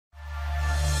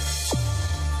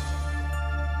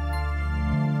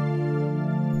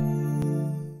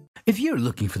If you're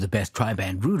looking for the best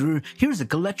tri-band router, here's a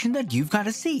collection that you've got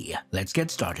to see. Let's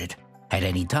get started. At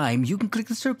any time, you can click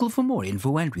the circle for more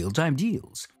info and real-time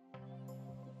deals.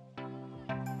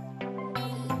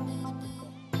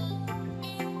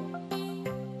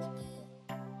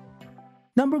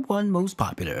 Number 1 most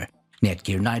popular,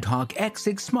 Netgear Nighthawk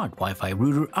X6 Smart Wi-Fi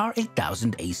Router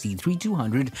R8000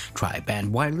 AC3200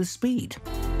 Tri-Band Wireless Speed.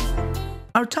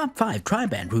 Our top 5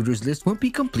 tri-band routers list won't be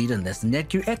complete unless the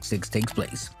Netgear X6 takes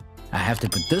place. I have to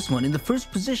put this one in the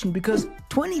first position because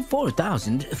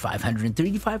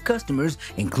 24,535 customers,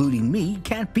 including me,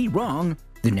 can't be wrong.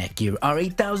 The Netgear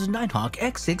R8000 Nighthawk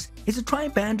X6 is a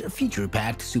tri-band,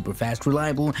 feature-packed, super-fast,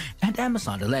 reliable, and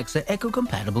Amazon Alexa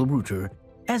Echo-compatible router.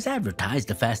 As advertised,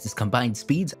 the fastest combined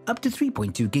speeds up to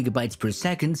 3.2 gigabytes per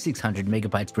second, 600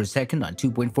 megabytes per second on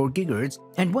 2.4 gigahertz,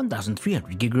 and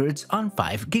 1,300 gigahertz on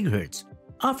 5 gigahertz.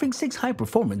 Offering 6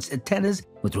 high-performance antennas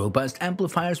with robust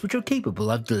amplifiers which are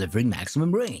capable of delivering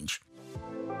maximum range.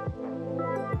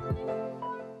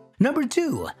 Number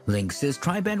 2. Linksys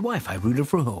Tri-Band Wi-Fi Router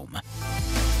for Home.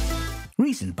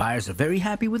 Recent buyers are very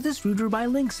happy with this router by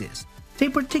Linksys. They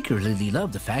particularly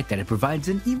love the fact that it provides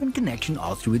an even connection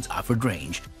all through its offered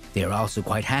range. They are also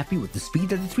quite happy with the speed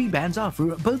that the 3 bands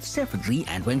offer, both separately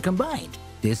and when combined.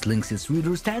 This Linksys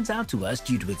router stands out to us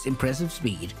due to its impressive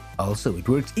speed. Also, it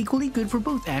works equally good for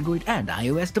both Android and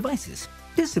iOS devices.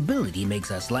 This ability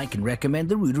makes us like and recommend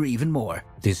the router even more.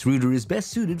 This router is best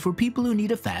suited for people who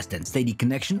need a fast and steady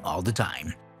connection all the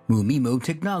time. MoMeMo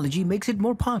technology makes it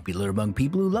more popular among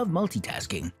people who love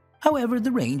multitasking. However,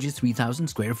 the range is 3,000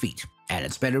 square feet, and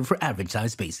it's better for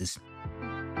average-sized spaces.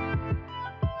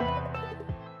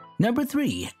 Number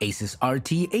 3. Asus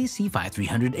RT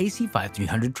AC5300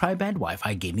 AC5300 Tri-Band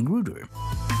Wi-Fi Gaming Router.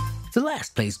 The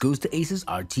last place goes to Asus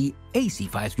RT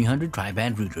AC5300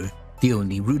 Tri-Band Router, the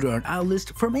only router on our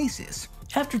list from Asus.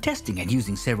 After testing and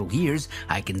using several years,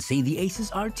 I can say the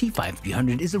Asus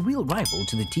RT5300 is a real rival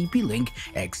to the TP-Link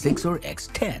X6 or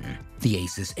X10. The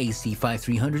Asus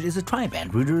AC5300 is a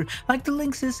tri-band router like the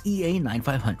Linksys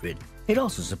EA9500. It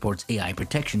also supports AI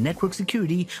protection network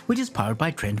security, which is powered by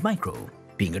Trend Micro.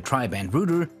 Being a tri-band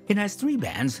router, it has 3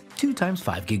 bands, 2 times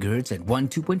 5 GHz and 1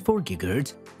 2.4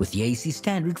 GHz, with the AC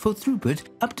standard for throughput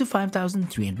up to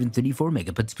 5,334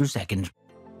 megabits per second.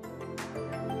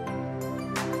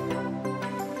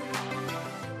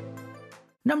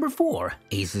 Number 4.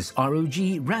 Asus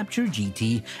ROG Rapture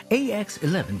GT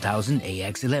AX11000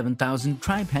 AX11000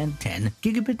 Tri-Band 10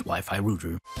 Gigabit Wi-Fi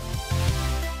Router.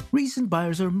 Recent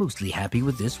buyers are mostly happy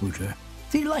with this router.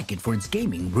 They like it for its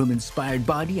gaming room-inspired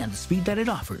body and the speed that it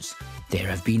offers. There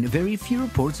have been very few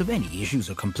reports of any issues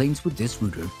or complaints with this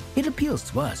router. It appeals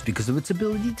to us because of its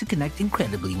ability to connect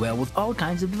incredibly well with all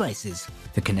kinds of devices.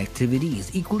 The connectivity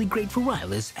is equally great for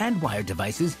wireless and wired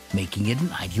devices, making it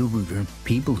an ideal router.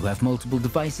 People who have multiple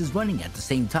devices running at the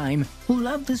same time will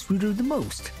love this router the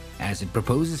most, as it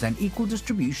proposes an equal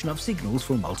distribution of signals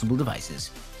for multiple devices.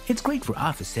 It's great for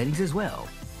office settings as well.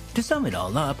 To sum it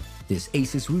all up, this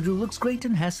Asus router looks great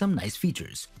and has some nice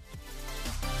features.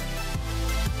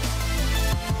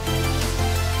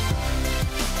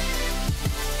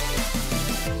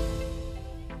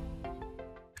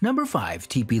 Number 5.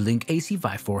 TP-Link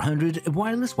AC5400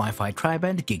 Wireless Wi-Fi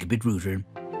Tri-Band Gigabit Router.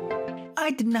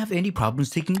 I didn't have any problems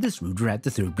taking this router at the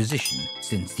 3rd position,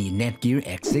 since the Netgear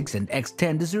X6 and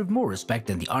X10 deserve more respect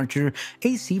than the Archer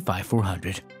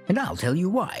AC5400, and I'll tell you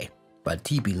why. But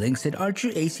TP-Link said Archer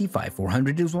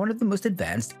AC5400 is one of the most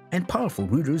advanced and powerful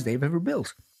routers they've ever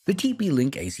built. The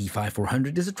TP-Link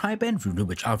AC5400 is a tri-band router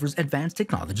which offers advanced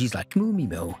technologies like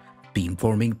MoMeMo,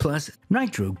 Beamforming Plus,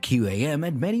 Nitro QAM,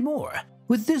 and many more.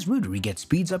 With this router, you get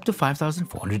speeds up to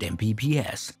 5,400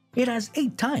 Mbps. It has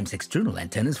 8 times external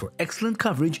antennas for excellent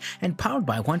coverage and powered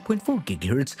by 1.4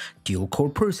 GHz dual-core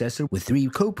processor with 3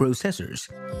 co-processors.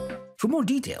 For more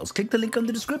details, click the link on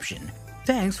the description.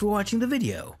 Thanks for watching the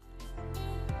video.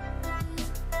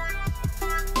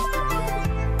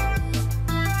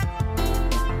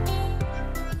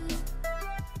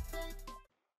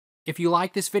 If you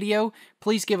like this video,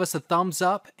 please give us a thumbs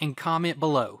up and comment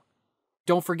below.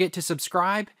 Don't forget to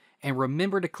subscribe and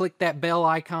remember to click that bell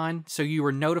icon so you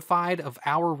are notified of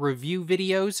our review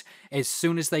videos as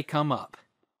soon as they come up.